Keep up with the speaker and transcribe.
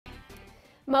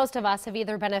Most of us have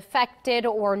either been affected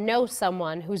or know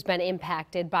someone who's been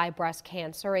impacted by breast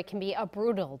cancer. It can be a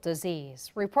brutal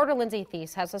disease. Reporter Lindsay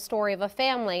Thies has a story of a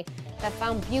family that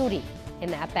found beauty in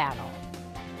that battle.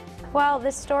 Well,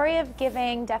 the story of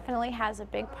giving definitely has a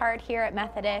big part here at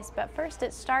Methodist, but first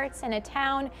it starts in a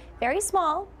town very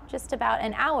small, just about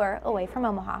an hour away from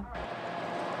Omaha.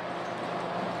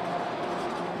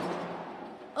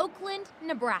 Oakland,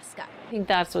 Nebraska. I think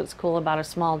that's what's cool about a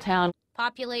small town.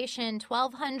 Population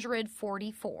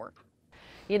 1,244.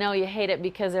 You know, you hate it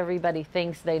because everybody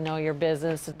thinks they know your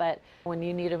business, but when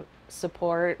you need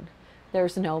support,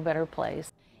 there's no better place.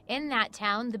 In that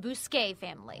town, the Bousquet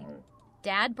family.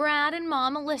 Dad Brad and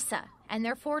Mom Alyssa and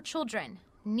their 4 children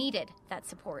needed that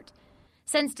support.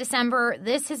 Since December,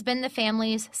 this has been the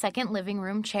family's second living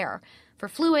room chair for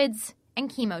fluids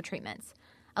and chemo treatments.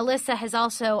 Alyssa has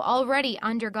also already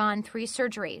undergone 3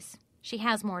 surgeries. She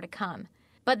has more to come.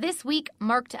 But this week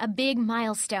marked a big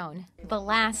milestone, the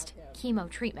last chemo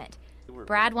treatment.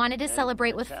 Brad wanted to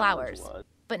celebrate with flowers,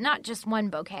 but not just one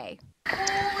bouquet.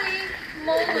 Holy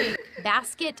moly!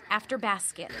 Basket after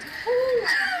basket.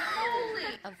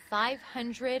 Of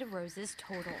 500 roses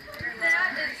total.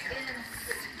 That is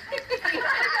insane.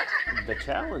 The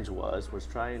challenge was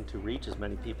trying to reach as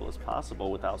many people as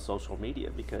possible without social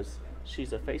media because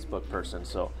she's a Facebook person.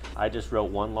 So I just wrote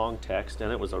one long text,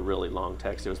 and it was a really long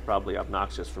text. It was probably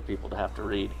obnoxious for people to have to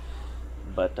read.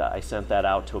 But I sent that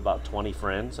out to about 20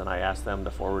 friends, and I asked them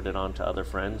to forward it on to other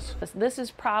friends. This is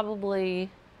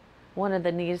probably one of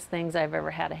the neatest things I've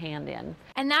ever had a hand in.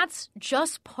 And that's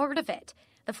just part of it.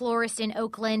 The florist in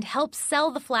Oakland helped sell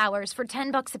the flowers for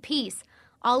 $10 a piece.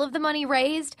 All of the money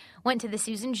raised went to the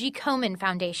Susan G. Komen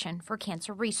Foundation for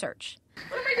Cancer Research.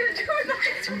 What am I going to do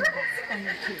with all these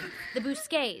roses? The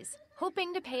Bousquets,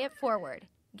 hoping to pay it forward,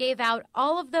 gave out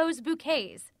all of those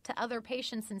bouquets to other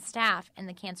patients and staff in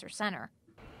the cancer center.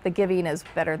 The giving is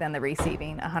better than the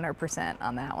receiving, 100%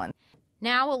 on that one.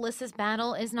 Now Alyssa's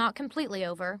battle is not completely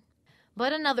over,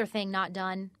 but another thing not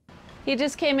done. He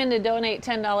just came in to donate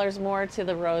 $10 more to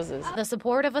the roses. The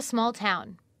support of a small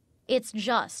town. It's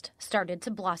just started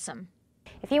to blossom.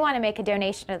 If you want to make a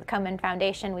donation to the Komen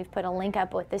Foundation, we've put a link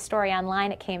up with this story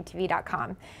online at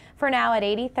KMTV.com. For now, at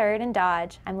 83rd and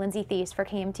Dodge, I'm Lindsay Thies for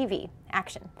KMTV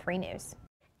Action 3 News.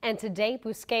 And today,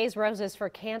 Bousquet's Roses for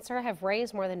Cancer have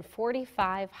raised more than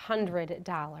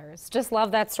 $4,500. Just love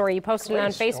that story. You posted it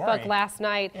on Facebook last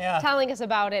night telling us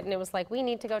about it, and it was like, we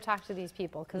need to go talk to these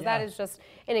people because that is just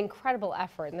an incredible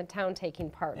effort and the town taking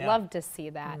part. Love to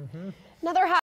see that. Another hot